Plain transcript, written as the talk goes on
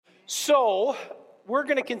So, we're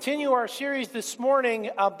going to continue our series this morning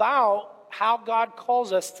about how God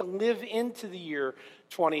calls us to live into the year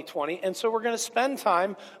 2020. And so we're going to spend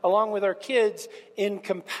time, along with our kids, in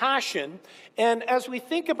compassion. And as we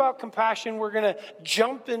think about compassion, we're going to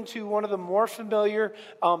jump into one of the more familiar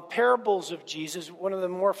parables of Jesus, one of the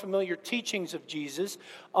more familiar teachings of Jesus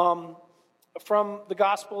from the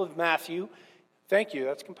Gospel of Matthew. Thank you.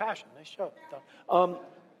 That's compassion. Nice job.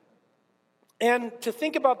 And to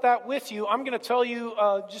think about that with you, I'm going to tell you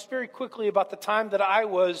just very quickly about the time that I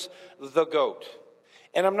was the GOAT.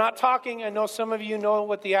 And I'm not talking, I know some of you know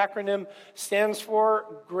what the acronym stands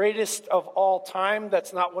for, greatest of all time.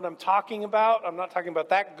 That's not what I'm talking about. I'm not talking about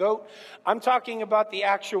that GOAT. I'm talking about the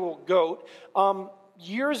actual GOAT.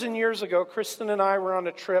 Years and years ago, Kristen and I were on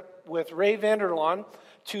a trip with Ray Vander Laan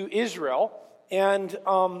to Israel. And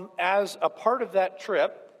as a part of that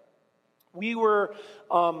trip, we were...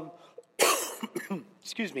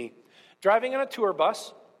 driving on a tour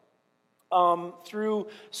bus through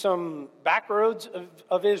some back roads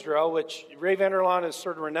of Israel, which Ray Vander Laan is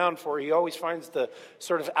sort of renowned for. He always finds the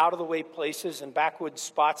sort of out-of-the-way places and backwoods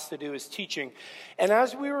spots to do his teaching. And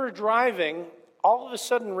as we were driving, all of a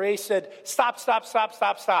sudden Ray said, "Stop, stop, stop,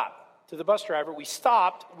 stop, stop," to the bus driver. We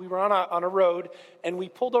stopped. We were on a road, and we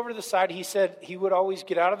pulled over to the side. He said he would always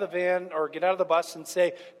get out of the van or get out of the bus and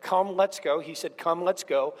say, "Come, let's go." He said, "Come, let's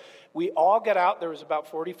go." We all got out. There was about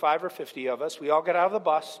 45 or 50 of us. We all got out of the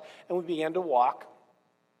bus, and we began to walk.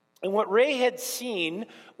 And what Ray had seen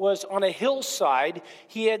was on a hillside,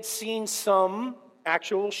 he had seen some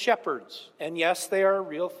actual shepherds. And yes, they are a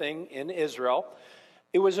real thing in Israel.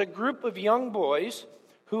 It was a group of young boys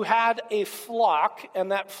who had a flock,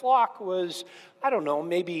 and that flock was, I don't know,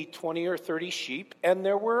 maybe 20 or 30 sheep, and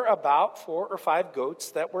there were about 4 or 5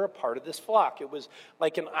 goats that were a part of this flock. It was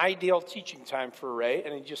like an ideal teaching time for Ray,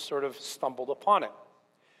 and he just sort of stumbled upon it.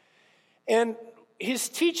 And his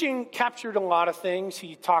teaching captured a lot of things.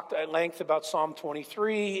 He talked at length about Psalm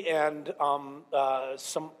 23 and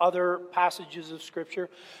some other passages of Scripture,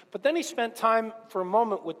 but then he spent time for a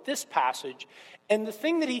moment with this passage. And the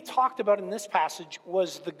thing that he talked about in this passage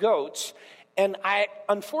was the goats. And I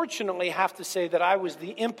unfortunately have to say that I was the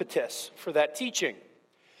impetus for that teaching.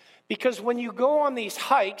 Because when you go on these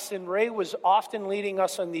hikes, and Ray was often leading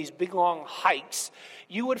us on these big long hikes,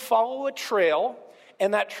 you would follow a trail,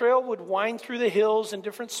 and that trail would wind through the hills and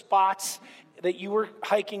different spots that you were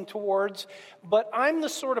hiking towards. But I'm the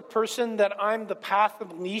sort of person that I'm the path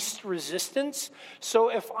of least resistance. So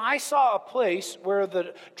if I saw a place where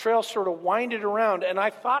the trail sort of winded around, and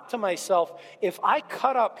I thought to myself, if I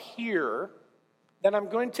cut up here, then I'm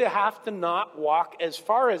going to have to not walk as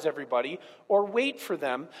far as everybody or wait for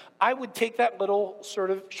them, I would take that little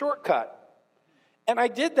sort of shortcut. And I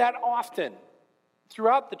did that often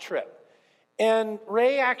throughout the trip. And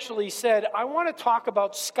Ray actually said, "I want to talk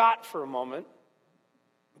about Scott for a moment,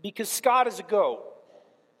 because Scott is a goat."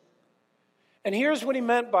 And here's what he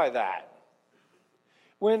meant by that.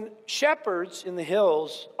 When shepherds in the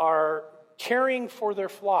hills are caring for their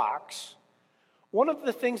flocks, one of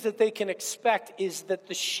the things that they can expect is that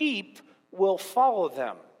the sheep will follow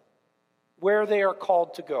them where they are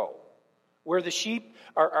called to go. Where the sheep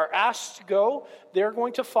are asked to go, they're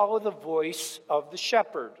going to follow the voice of the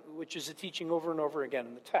shepherd, which is a teaching over and over again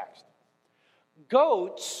in the text.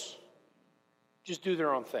 Goats just do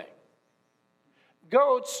their own thing.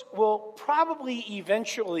 Goats will probably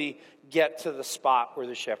eventually get to the spot where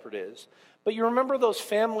the shepherd is. But you remember those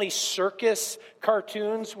family circus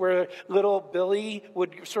cartoons where little Billy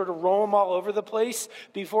would sort of roam all over the place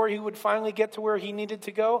before he would finally get to where he needed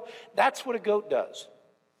to go? That's what a goat does.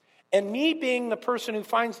 And me being the person who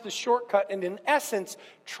finds the shortcut and in essence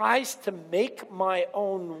tries to make my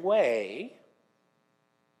own way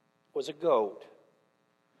was a goat.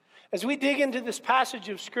 As we dig into this passage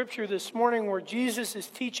of Scripture this morning where Jesus is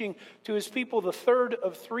teaching to his people the third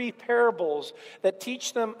of 3 parables that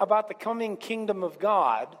teach them about the coming kingdom of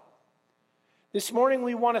God, this morning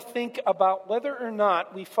we want to think about whether or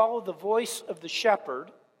not we follow the voice of the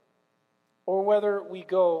shepherd or whether we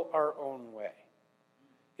go our own way.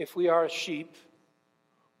 If we are a sheep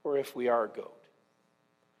or if we are a goat.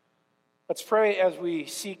 Let's pray as we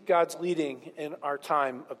seek God's leading in our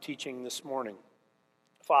time of teaching this morning.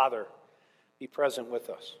 Father, be present with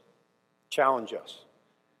us. Challenge us.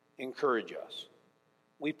 Encourage us.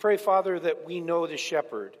 We pray, Father, that we know the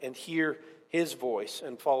shepherd and hear his voice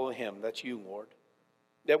and follow him. That's you, Lord.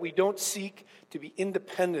 That we don't seek to be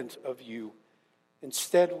independent of you.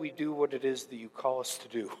 Instead, we do what it is that you call us to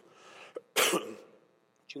do.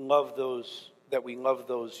 That we love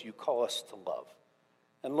those you call us to love.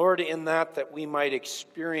 And Lord, in that we might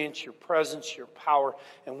experience your presence, your power,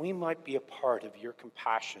 and we might be a part of your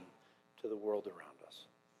compassion to the world around us.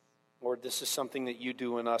 Lord, this is something that you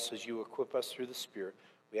do in us as you equip us through the Spirit.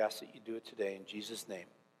 We ask that you do it today in Jesus' name.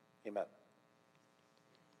 Amen.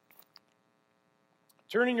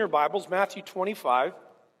 Turning your Bibles, Matthew 25.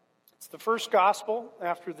 It's the first gospel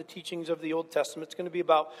after the teachings of the Old Testament. It's going to be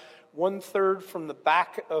about 1/3 from the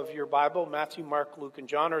back of your Bible. Matthew, Mark, Luke, and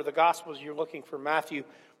John are the gospels. You're looking for Matthew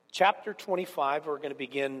chapter 25. We're going to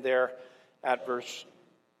begin there at verse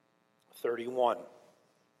 31.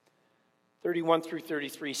 31 through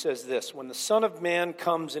 33 says this: When the Son of Man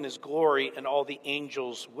comes in his glory and all the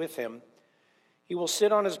angels with him, he will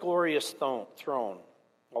sit on his glorious throne.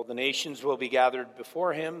 All the nations will be gathered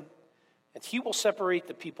before him, and he will separate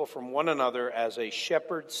the people from one another as a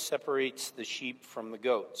shepherd separates the sheep from the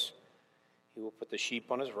goats. He will put the sheep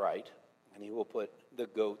on his right, and he will put the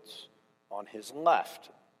goats on his left.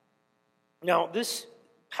 Now, this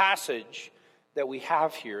passage that we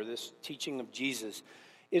have here, this teaching of Jesus,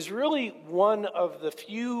 is really one of the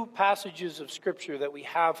few passages of Scripture that we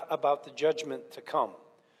have about the judgment to come.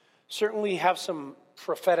 Certainly have some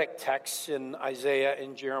prophetic texts in Isaiah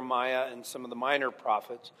and Jeremiah and some of the minor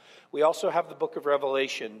prophets. We also have the book of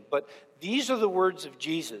Revelation, but these are the words of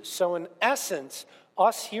Jesus. So in essence,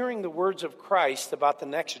 us hearing the words of Christ about the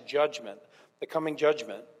next judgment, the coming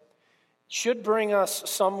judgment, should bring us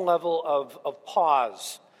some level of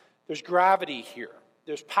pause. There's gravity here.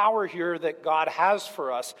 There's power here that God has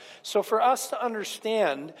for us. So for us to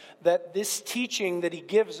understand that this teaching that he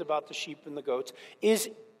gives about the sheep and the goats is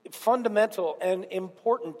fundamental and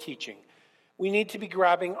important teaching, we need to be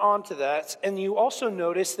grabbing onto that. And you also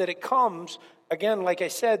notice that it comes, again, like I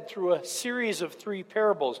said, through a series of 3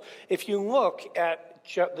 parables. If you look at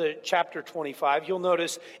the chapter 25, you'll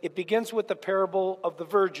notice it begins with the parable of the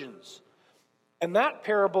virgins. And that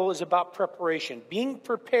parable is about preparation, being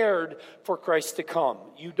prepared for Christ to come.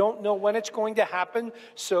 You don't know when it's going to happen,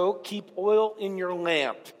 so keep oil in your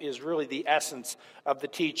lamp is really the essence of the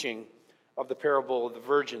teaching of the parable of the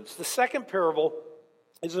virgins. The second parable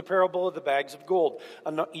is the parable of the bags of gold.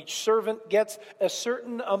 Each servant gets a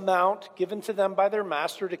certain amount given to them by their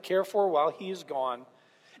master to care for while he is gone.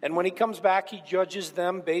 And when he comes back, he judges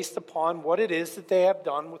them based upon what it is that they have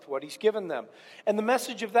done with what he's given them. And the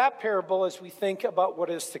message of that parable, as we think about what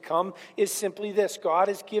is to come, is simply this: God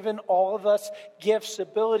has given all of us gifts,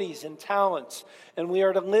 abilities, and talents. And we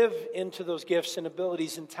are to live into those gifts and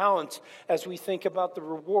abilities and talents as we think about the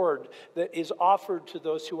reward that is offered to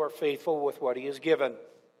those who are faithful with what he has given.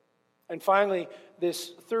 And finally, this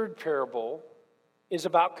third parable is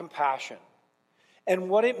about compassion and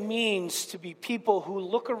what it means to be people who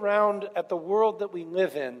look around at the world that we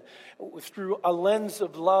live in through a lens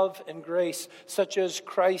of love and grace, such as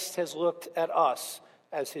Christ has looked at us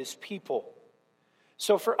as his people.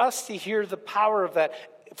 So for us to hear the power of that,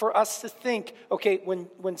 for us to think, okay,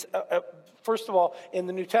 first of all, in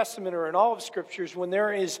the New Testament or in all of Scriptures, when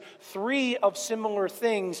there is 3 of similar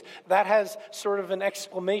things, that has sort of an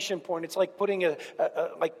exclamation point. It's like putting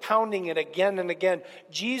like pounding it again and again.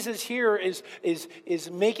 Jesus here is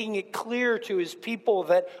making it clear to his people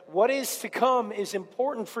that what is to come is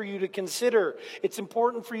important for you to consider. It's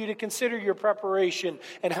important for you to consider your preparation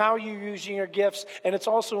and how you're using your gifts, and it's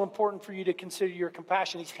also important for you to consider your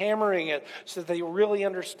compassion. He's hammering it so that they really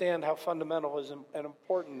understand how fundamental and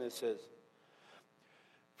important this is.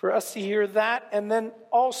 For us to hear that, and then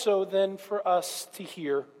also for us to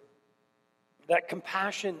hear that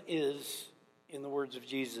compassion is, in the words of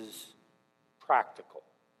Jesus, practical.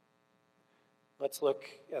 Let's look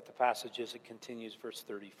at the passage as it continues, verse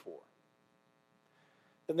 34.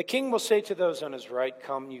 Then the king will say to those on his right,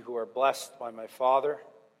 "Come, you who are blessed by my Father,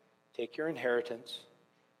 take your inheritance,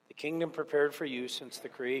 the kingdom prepared for you since the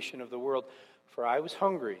creation of the world. For I was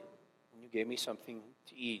hungry, and you gave me something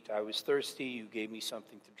to eat. I was thirsty, you gave me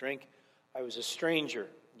something to drink. I was a stranger,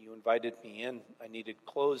 and you invited me in. I needed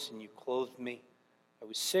clothes, and you clothed me. I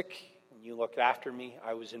was sick, and you looked after me.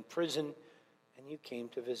 I was in prison, and you came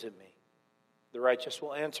to visit me." The righteous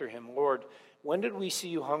will answer him, "Lord, when did we see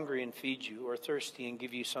you hungry and feed you, or thirsty and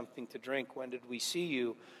give you something to drink? When did we see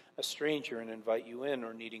you a stranger and invite you in,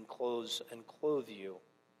 or needing clothes and clothe you?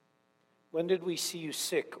 When did we see you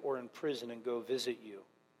sick or in prison and go visit you?"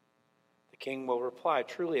 The king will reply,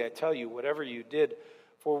 "Truly I tell you, whatever you did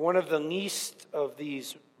for one of the least of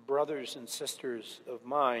these brothers and sisters of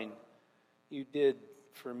mine, you did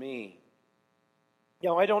for me."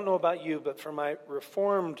 Now, I don't know about you, but from my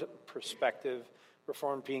Reformed perspective,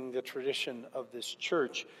 Reformed being the tradition of this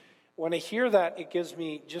church, when I hear that, it gives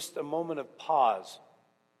me just a moment of pause.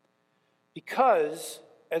 Because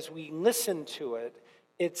as we listen to it,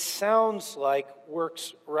 it sounds like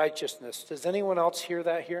works righteousness. Does anyone else hear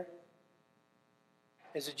that here?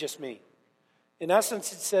 Is it just me? In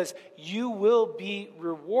essence, it says, you will be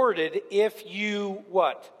rewarded if you,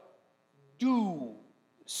 what? Do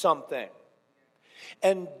something.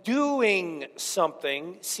 And doing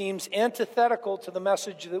something seems antithetical to the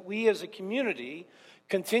message that we as a community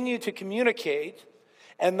continue to communicate,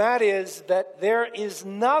 and that is that there is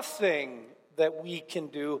nothing that we can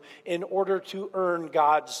do in order to earn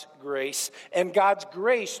God's grace. And God's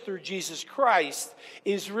grace through Jesus Christ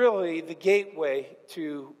is really the gateway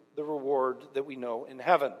to the reward that we know in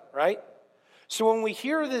heaven, right? So when we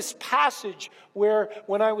hear this passage where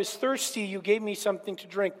when I was thirsty, you gave me something to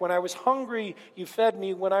drink. When I was hungry, you fed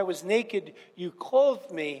me. When I was naked, you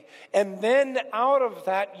clothed me. And then out of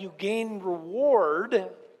that, you gain reward.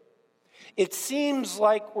 It seems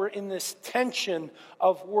like we're in this tension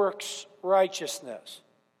of works righteousness.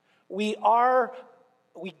 We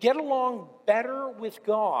get along better with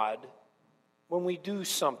God when we do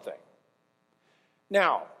something.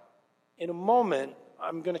 Now, in a moment,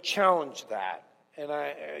 I'm going to challenge that, and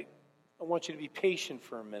I want you to be patient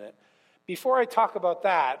for a minute. Before I talk about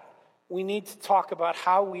that, we need to talk about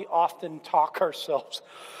how we often talk ourselves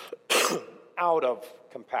out of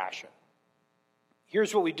compassion.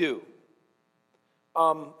 Here's what we do.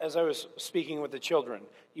 As I was speaking with the children,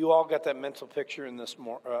 you all got that mental picture this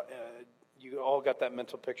morning.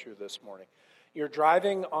 You're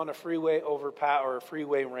driving on a freeway overpass or a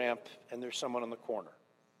freeway ramp, and there's someone on the corner.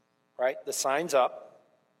 Right? The sign's up.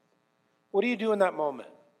 What do you do in that moment?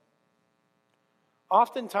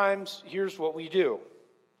 Oftentimes, here's what we do.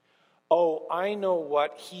 Oh, I know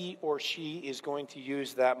what he or she is going to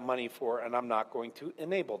use that money for, and I'm not going to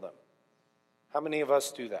enable them. How many of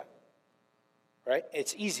us do that? Right?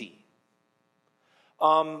 It's easy.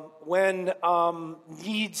 When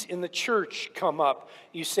needs in the church come up,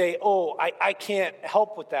 you say, oh, I can't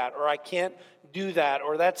help with that, or I can't do that,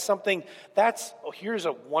 or that's something, here's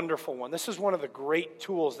a wonderful one. This is one of the great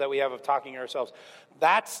tools that we have of talking to ourselves.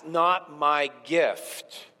 That's not my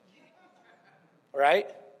gift. Right?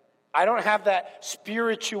 I don't have that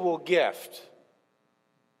spiritual gift.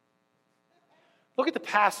 Look at the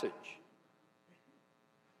passage.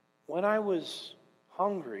 When I was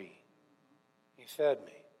hungry, you fed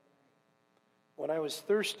me. When I was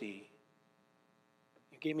thirsty,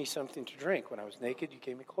 you gave me something to drink. When I was naked, you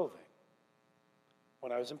gave me clothing.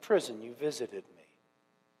 When I was in prison, you visited me.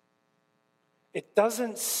 It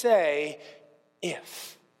doesn't say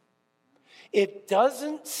if. It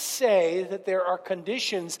doesn't say that there are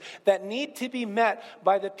conditions that need to be met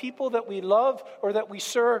by the people that we love or that we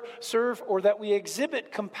serve or that we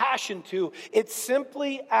exhibit compassion to. It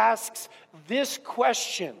simply asks this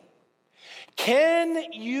question.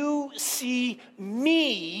 Can you see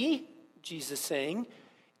me, Jesus saying,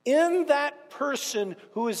 in that person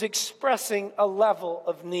who is expressing a level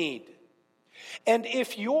of need? And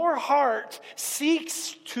if your heart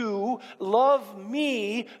seeks to love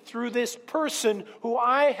me through this person who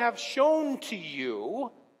I have shown to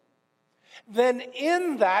you, then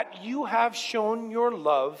in that you have shown your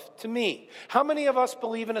love to me. How many of us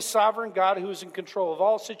believe in a sovereign God who is in control of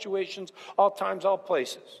all situations, all times, all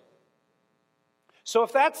places? So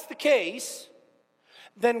if that's the case,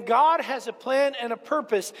 then God has a plan and a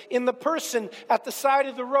purpose in the person at the side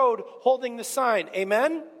of the road holding the sign.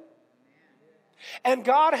 Amen? And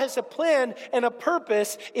God has a plan and a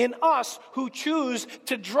purpose in us who choose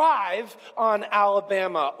to drive on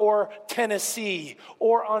Alabama or Tennessee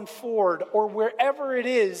or on Ford or wherever it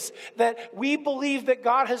is that we believe that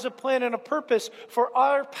God has a plan and a purpose for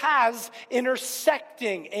our paths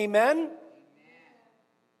intersecting. Amen?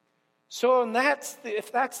 So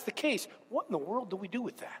if that's the case, what in the world do we do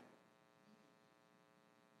with that?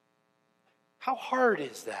 How hard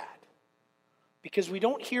is that? Because we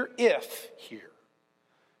don't hear if here.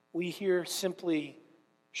 We hear simply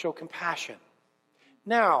show compassion.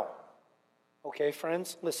 Now, okay,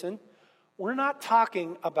 friends, listen. We're not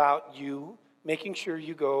talking about you making sure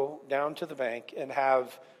you go down to the bank and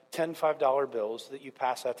have 10 $5 bills that you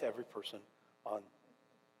pass out to every person on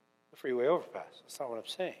the freeway overpass. That's not what I'm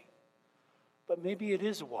saying. But maybe it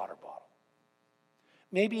is a water bottle.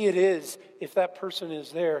 Maybe it is, if that person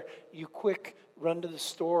is there, you quick run to the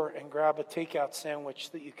store and grab a takeout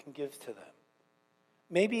sandwich that you can give to them.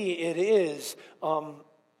 Maybe it is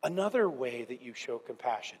another way that you show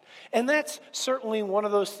compassion. And that's certainly one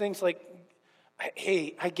of those things like,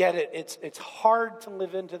 Hey, I get it. It's hard to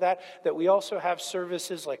live into that we also have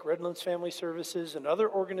services like Redlands Family Services and other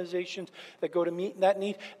organizations that go to meet that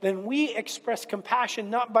need. Then we express compassion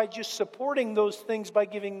not by just supporting those things by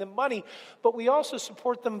giving them money, but we also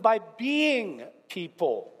support them by being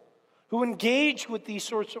people who engage with these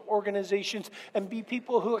sorts of organizations and be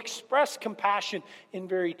people who express compassion in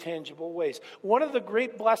very tangible ways. One of the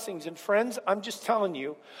great blessings, and friends, I'm just telling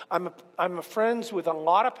you, I'm friends with a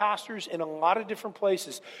lot of pastors in a lot of different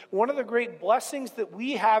places. One of the great blessings that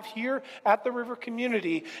we have here at the River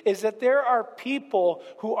Community is that there are people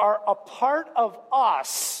who are a part of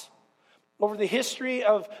us over the history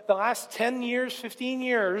of the last 10 years, 15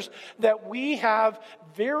 years, that we have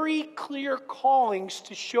very clear callings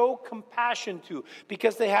to show compassion to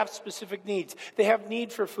because they have specific needs. They have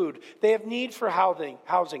need for food. They have need for housing.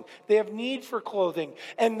 They have need for clothing.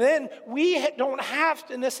 And then we don't have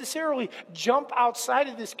to necessarily jump outside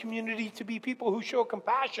of this community to be people who show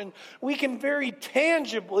compassion. We can very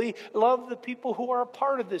tangibly love the people who are a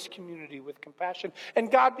part of this community with compassion. And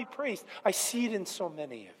God be praised. I see it in so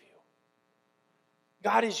many of you.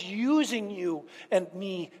 God is using you and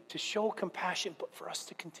me to show compassion, but for us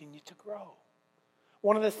to continue to grow.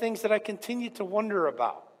 One of the things that I continue to wonder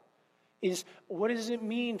about is what does it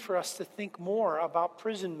mean for us to think more about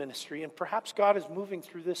prison ministry? And perhaps God is moving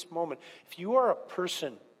through this moment. If you are a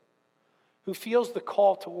person who feels the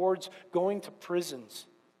call towards going to prisons,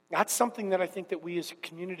 that's something that I think that we as a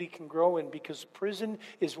community can grow in because prison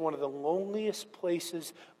is one of the loneliest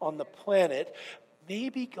places on the planet.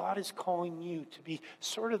 Maybe God is calling you to be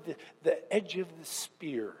sort of the edge of the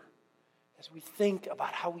spear as we think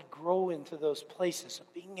about how we grow into those places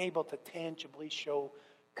of being able to tangibly show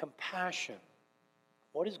compassion.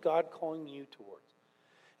 What is God calling you towards?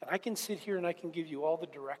 And I can sit here and I can give you all the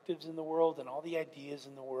directives in the world and all the ideas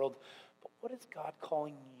in the world, but what is God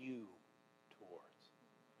calling you towards?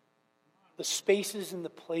 The spaces and the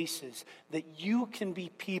places that you can be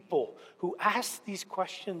people who ask these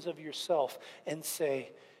questions of yourself and say,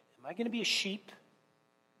 am I going to be a sheep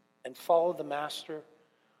and follow the master,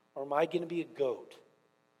 or am I going to be a goat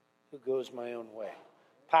who goes my own way?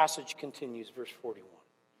 Passage continues, verse 41.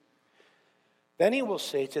 Then he will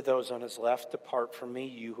say to those on his left, depart from me,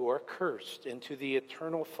 you who are cursed, into the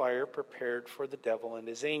eternal fire prepared for the devil and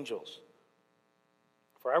his angels.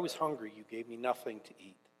 For I was hungry, you gave me nothing to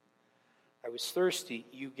eat. I was thirsty,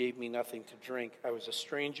 you gave me nothing to drink. I was a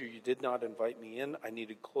stranger, you did not invite me in. I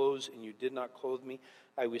needed clothes, and you did not clothe me.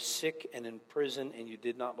 I was sick and in prison, and you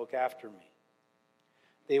did not look after me.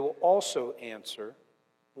 They will also answer,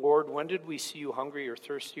 Lord, when did we see you hungry or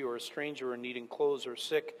thirsty or a stranger or needing clothes or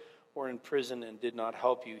sick or in prison and did not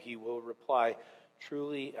help you? He will reply,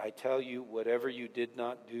 truly, I tell you, whatever you did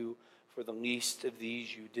not do for the least of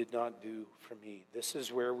these, you did not do for me. This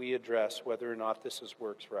is where we address whether or not this is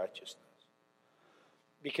works righteousness.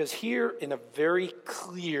 Because here, in a very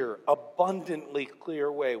clear, abundantly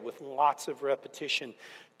clear way, with lots of repetition,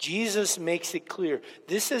 Jesus makes it clear.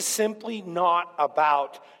 This is simply not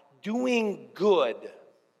about doing good.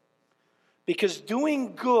 Because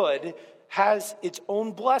doing good has its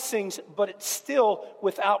own blessings, but it's still,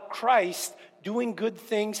 without Christ, doing good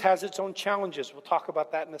things has its own challenges. We'll talk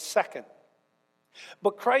about that in a second.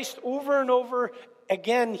 But Christ, over and over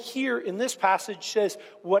again here in this passage, says,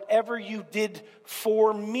 whatever you did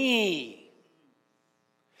for me.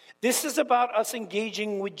 This is about us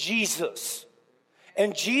engaging with Jesus.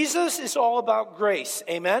 And Jesus is all about grace.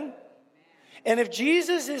 Amen? And if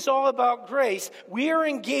Jesus is all about grace, we are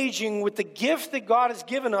engaging with the gift that God has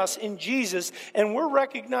given us in Jesus, and we're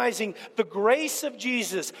recognizing the grace of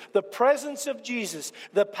Jesus, the presence of Jesus,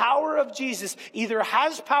 the power of Jesus either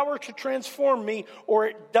has power to transform me or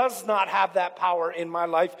it does not have that power in my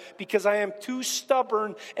life because I am too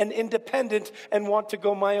stubborn and independent and want to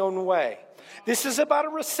go my own way. This is about a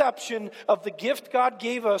reception of the gift God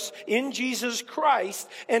gave us in Jesus Christ.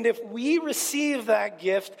 And if we receive that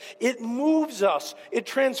gift, it moves us. It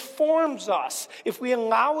transforms us. If we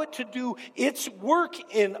allow it to do its work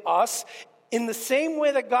in us, in the same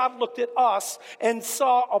way that God looked at us and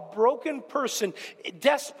saw a broken person,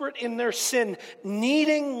 desperate in their sin,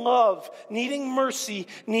 needing love, needing mercy,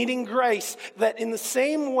 needing grace, that in the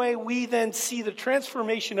same way we then see the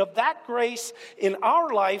transformation of that grace in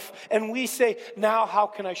our life, and we say, now how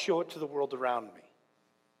can I show it to the world around me?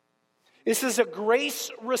 This is a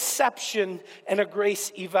grace reception and a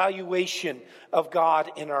grace evaluation of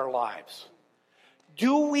God in our lives.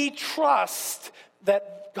 Do we trust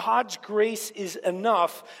that God's grace is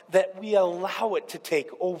enough that we allow it to take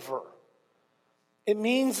over? It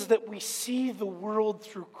means that we see the world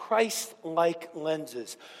through Christ-like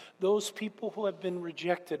lenses. Those people who have been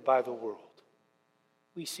rejected by the world,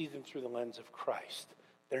 we see them through the lens of Christ.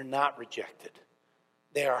 They're not rejected.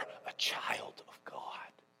 They are a child of God.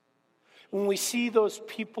 When we see those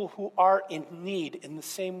people who are in need in the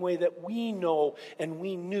same way that we know and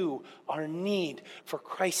we knew our need for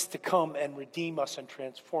Christ to come and redeem us and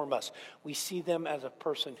transform us, we see them as a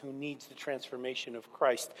person who needs the transformation of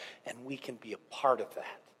Christ, and we can be a part of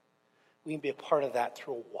that. We can be a part of that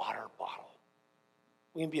through a water bottle.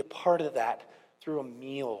 We can be a part of that through a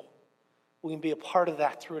meal. We can be a part of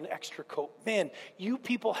that through an extra coat. Man, you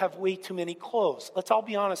people have way too many clothes. Let's all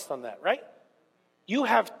be honest on that, right? You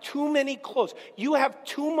have too many clothes. You have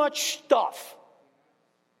too much stuff.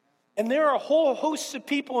 And there are a whole host of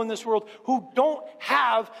people in this world who don't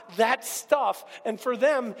have that stuff. And for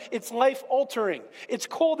them, it's life-altering. It's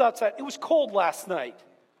cold outside. It was cold last night.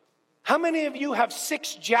 How many of you have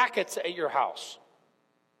 6 jackets at your house?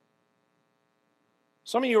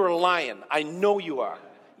 Some of you are lying. I know you are.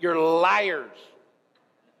 You're liars.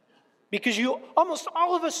 Because almost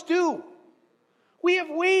all of us do. We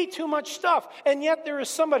have way too much stuff, and yet there is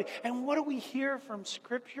somebody. And what do we hear from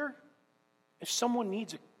Scripture? If someone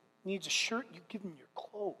needs a shirt, you give them your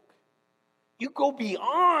cloak. You go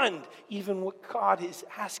beyond even what God is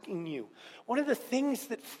asking you. One of the things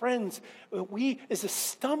that, friends, is a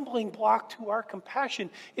stumbling block to our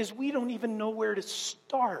compassion is we don't even know where to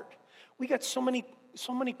start. We got so many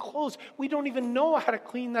clothes. We don't even know how to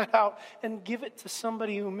clean that out and give it to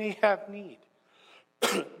somebody who may have need.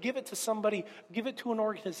 Give it to somebody, give it to an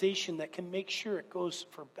organization that can make sure it goes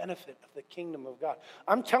for benefit of the kingdom of God.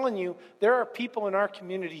 I'm telling you, there are people in our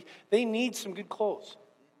community, they need some good clothes.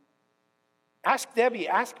 Ask Debbie,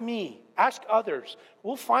 ask me, ask others.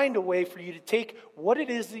 We'll find a way for you to take what it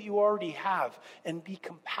is that you already have and be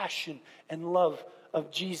compassion and love of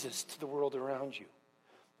Jesus to the world around you.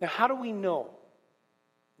 Now, how do we know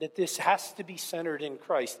that this has to be centered in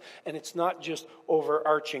Christ and it's not just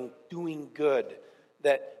overarching doing good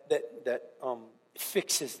that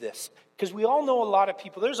fixes this? Because we all know a lot of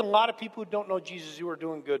people. There's a lot of people who don't know Jesus who are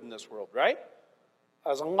doing good in this world, right?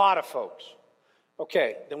 There's a lot of folks.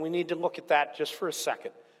 Okay, then we need to look at that just for a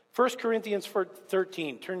second. 1 Corinthians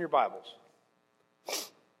 13. Turn your Bibles.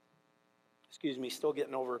 Excuse me, still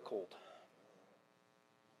getting over a cold.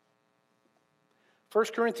 1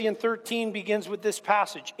 Corinthians 13 begins with this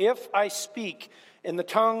passage. If I speak in the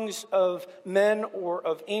tongues of men or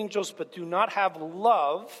of angels, but do not have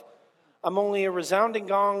love, I'm only a resounding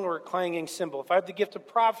gong or a clanging cymbal. If I have the gift of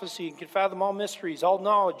prophecy and can fathom all mysteries, all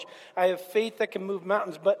knowledge, I have faith that can move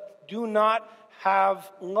mountains, but do not have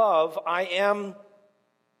love, I am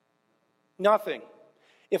nothing.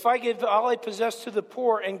 If I give all I possess to the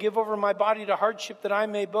poor and give over my body to hardship that I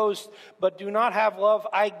may boast, but do not have love,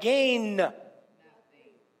 I gain nothing.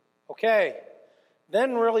 Okay.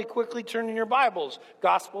 Then really quickly turn in your Bibles.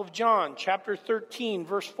 Gospel of John, chapter 13,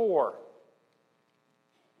 verse 4.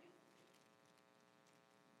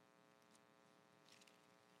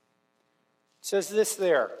 It says this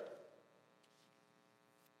there.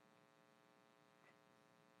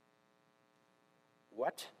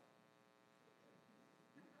 What?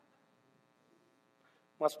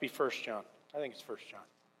 Must be 1 John. I think it's 1 John.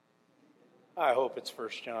 I hope it's 1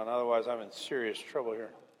 John. Otherwise, I'm in serious trouble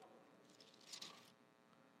here.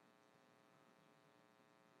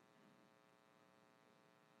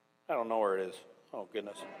 I don't know where it is. Oh,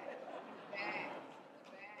 goodness.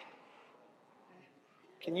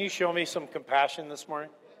 Can you show me some compassion this morning?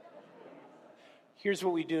 Here's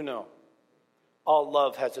what we do know. All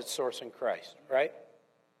love has its source in Christ, right?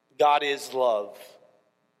 God is love.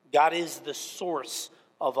 God is the source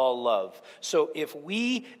of all love. So if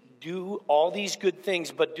we do all these good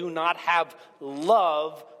things but do not have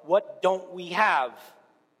love, what don't we have?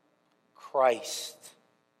 Christ.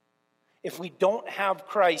 If we don't have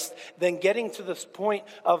Christ, then getting to this point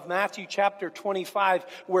of Matthew chapter 25,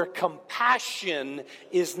 where compassion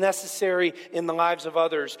is necessary in the lives of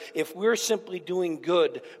others, if we're simply doing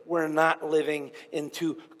good, we're not living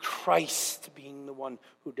into Christ being the one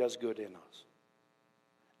who does good in us.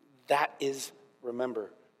 That is,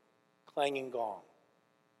 remember, clanging gong,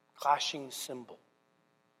 clashing cymbal.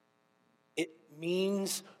 It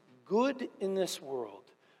means good in this world,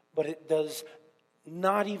 but it does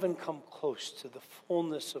not even come close to the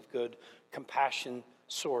fullness of good compassion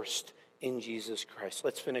sourced in Jesus Christ.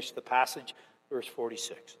 Let's finish the passage, verse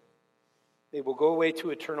 46. They will go away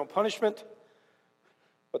to eternal punishment,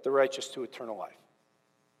 but the righteous to eternal life.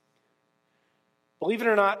 Believe it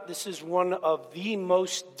or not, this is one of the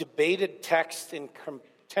most debated texts in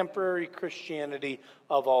contemporary Christianity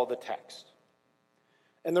of all the texts.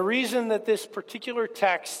 And the reason that this particular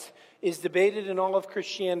text is debated in all of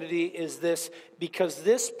Christianity is this, because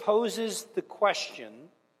this poses the question,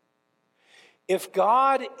 if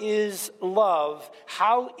God is love,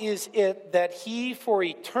 how is it that he for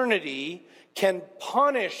eternity can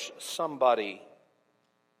punish somebody?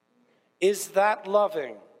 Is that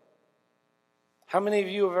loving? How many of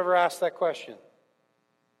you have ever asked that question?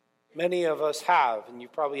 Many of us have, and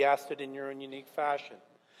you've probably asked it in your own unique fashion.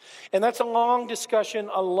 And that's a long discussion,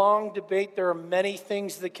 a long debate. There are many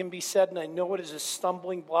things that can be said, and I know it is a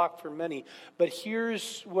stumbling block for many. But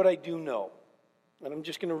here's what I do know. And I'm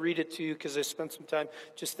just going to read it to you because I spent some time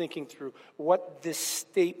just thinking through what this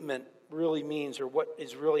statement really means or what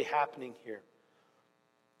is really happening here.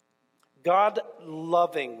 God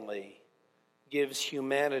lovingly gives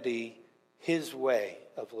humanity his way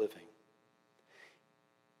of living.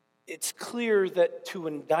 It's clear that to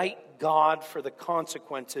indict God for the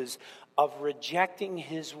consequences of rejecting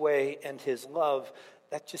his way and his love,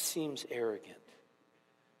 that just seems arrogant.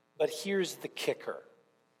 But here's the kicker.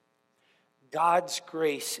 God's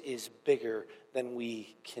grace is bigger than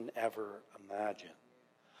we can ever imagine.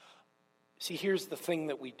 See, here's the thing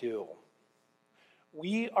that we do.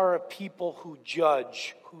 We are a people who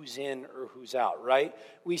judge who's in or who's out, right?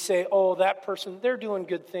 We say, oh, that person, they're doing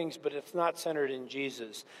good things, but it's not centered in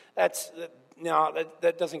Jesus.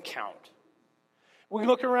 That doesn't count. We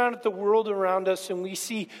look around at the world around us and we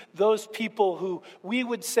see those people who we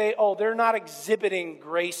would say, oh, they're not exhibiting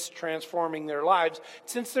grace transforming their lives.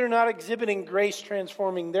 Since they're not exhibiting grace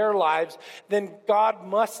transforming their lives, then God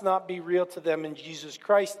must not be real to them in Jesus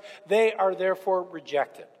Christ. They are therefore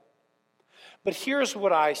rejected. But here's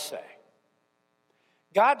what I say.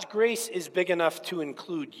 God's grace is big enough to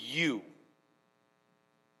include you.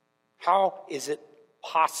 How is it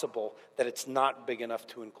possible that it's not big enough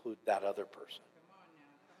to include that other person?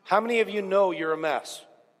 How many of you know you're a mess?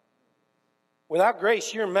 Without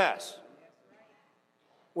grace, you're a mess.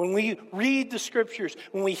 When we read the Scriptures,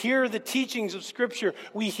 when we hear the teachings of Scripture,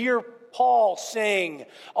 we hear Paul saying,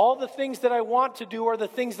 all the things that I want to do are the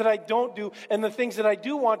things that I don't do, and the things that I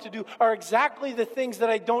do want to do are exactly the things that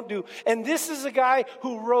I don't do. And this is a guy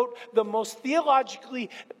who wrote the most theologically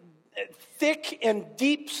thick and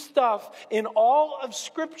deep stuff in all of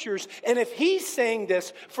Scriptures. And if he's saying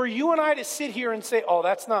this, for you and I to sit here and say, oh,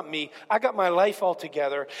 that's not me, I got my life all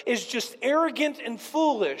together, is just arrogant and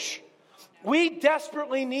foolish. We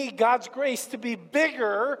desperately need God's grace to be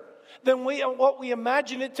bigger than what we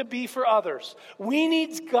imagine it to be for others. We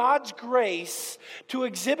need God's grace to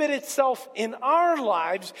exhibit itself in our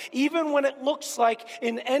lives, even when it looks like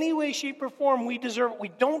in any way, shape, or form we deserve it. We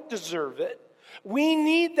don't deserve it. We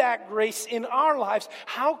need that grace in our lives.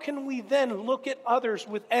 How can we then look at others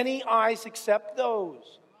with any eyes except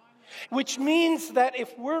those? Which means that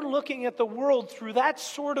if we're looking at the world through that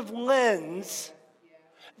sort of lens,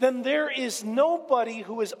 then there is nobody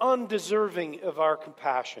who is undeserving of our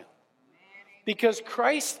compassion. Because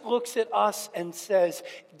Christ looks at us and says,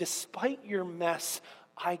 despite your mess,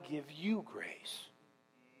 I give you grace.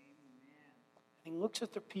 And he looks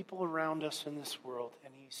at the people around us in this world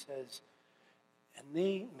and he says, and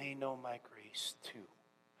they may know my grace too.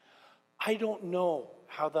 I don't know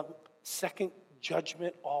how the second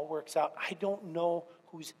judgment all works out. I don't know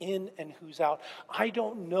who's in and who's out. I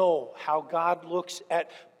don't know how God looks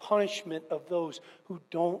at punishment of those who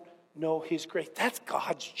don't know his grace. That's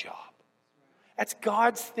God's job. That's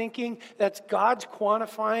God's thinking. That's God's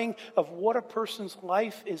quantifying of what a person's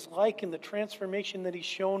life is like and the transformation that he's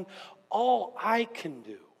shown. All I can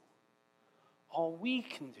do, all we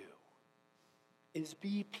can do, is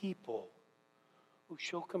be people who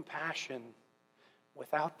show compassion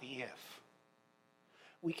without the if.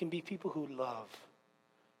 We can be people who love,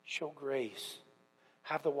 show grace,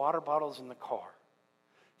 have the water bottles in the car,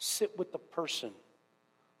 sit with the person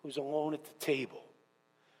who's alone at the table,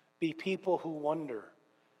 be people who wonder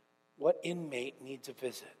what inmate needs a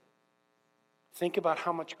visit. Think about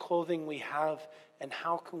how much clothing we have and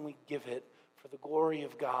how can we give it for the glory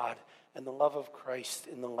of God and the love of Christ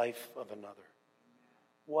in the life of another.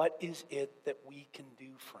 What is it that we can do,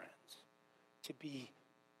 friends, to be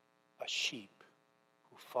a sheep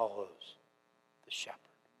who follows the shepherd?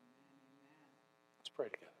 Let's pray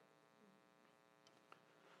together.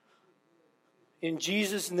 In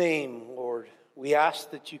Jesus' name, Lord, we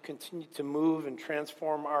ask that you continue to move and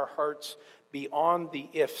transform our hearts beyond the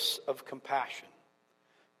ifs of compassion,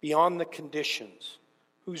 beyond the conditions,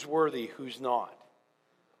 who's worthy, who's not.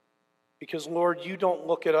 Because, Lord, you don't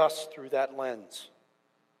look at us through that lens.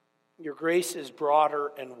 Your grace is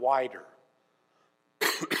broader and wider.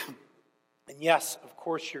 And yes, of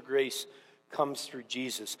course, your grace comes through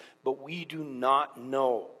Jesus, but we do not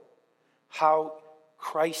know how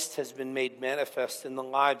Christ has been made manifest in the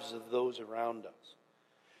lives of those around us.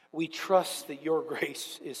 We trust that your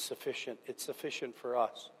grace is sufficient. It's sufficient for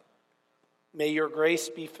us. May your grace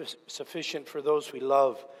be sufficient for those we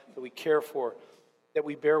love, that we care for, that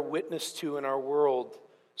we bear witness to in our world,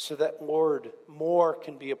 so that, Lord, more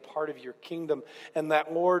can be a part of your kingdom, and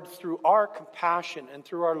that, Lord, through our compassion and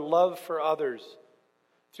through our love for others,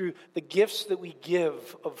 through the gifts that we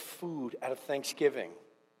give of food out of thanksgiving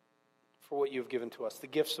for what you've given to us, the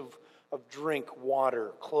gifts of drink,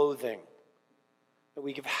 water, clothing, that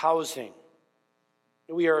we give housing,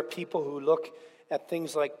 that we are a people who look at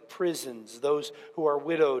things like prisons, those who are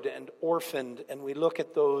widowed and orphaned, and we look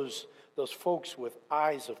at those folks with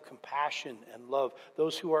eyes of compassion and love,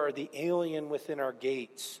 those who are the alien within our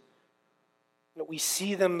gates, that we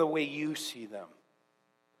see them the way you see them.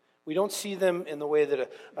 We don't see them in the way that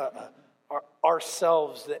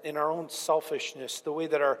ourselves, that in our own selfishness, the way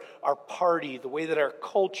that our party, the way that our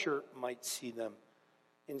culture might see them.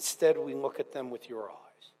 Instead, we look at them with your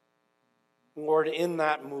eyes. Lord, in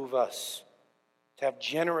that, move us to have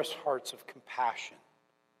generous hearts of compassion.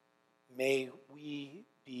 May we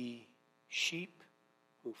be sheep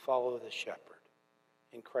who follow the shepherd.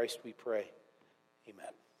 In Christ we pray.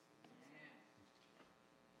 Amen.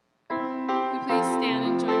 Will you please stand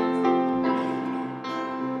and join us?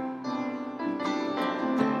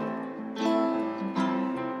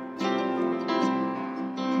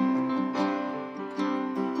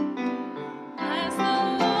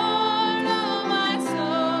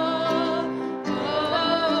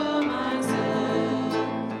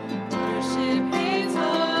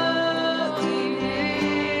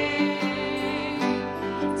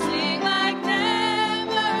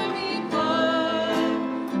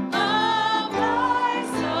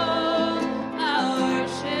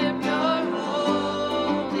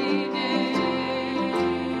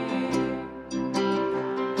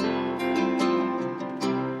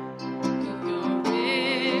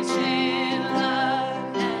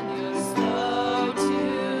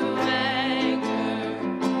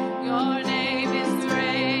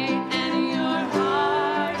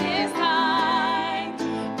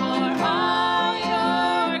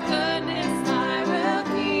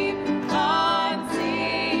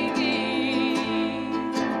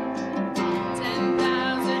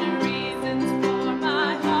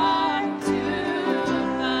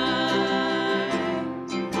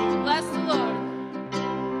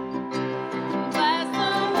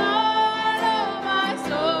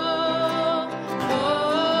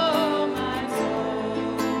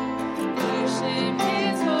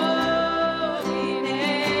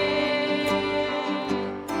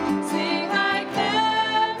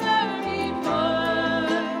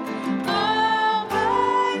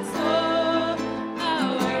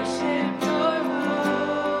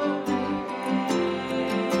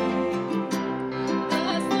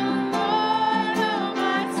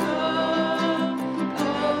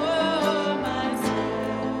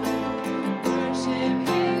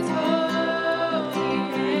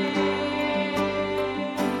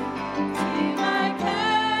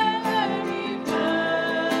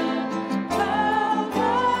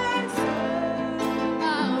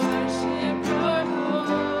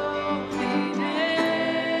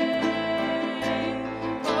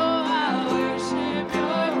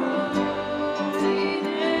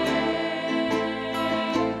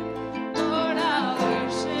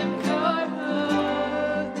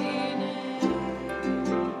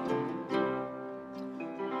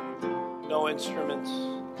 Instruments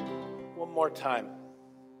one more time.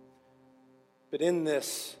 But in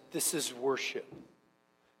this is worship.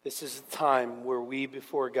 This is a time where we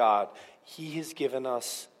before God, He has given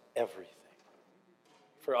us everything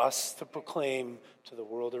for us to proclaim to the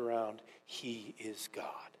world around, He is God.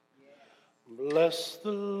 Bless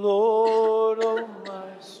the Lord, oh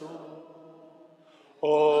my soul.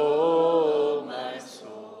 Oh my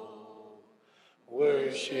soul.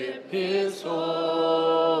 Worship His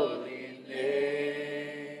holy name.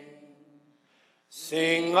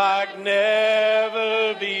 Sing like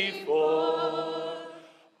never before.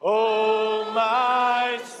 Oh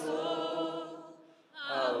my soul,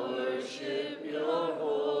 I worship your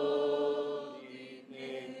holy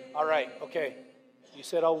name. All right, okay. You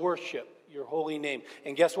said I'll worship your holy name.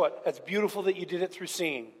 And guess what? That's beautiful that you did it through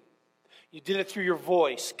singing. You did it through your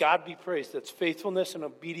voice. God be praised. That's faithfulness and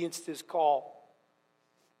obedience to His call.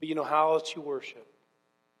 But you know how else you worship?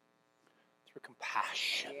 Through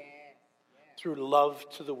compassion. Through love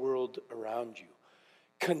to the world around you.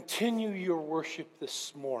 Continue your worship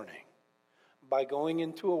this morning by going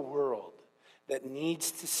into a world that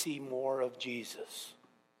needs to see more of Jesus.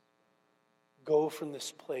 Go from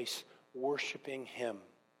this place worshiping him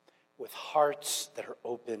with hearts that are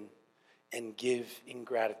open and give in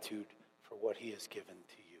gratitude for what he has given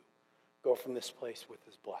to you. Go from this place with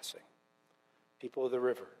his blessing. People of the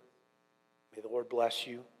river, may the Lord bless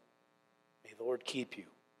you. May the Lord keep you.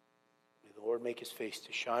 May the Lord make his face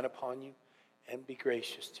to shine upon you and be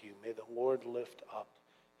gracious to you. May the Lord lift up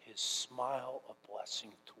his smile of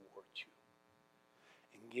blessing towards you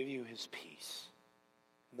and give you his peace.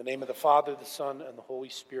 In the name of the Father, the Son, and the Holy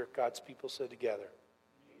Spirit, God's people said together,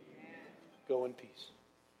 Amen. Go in peace.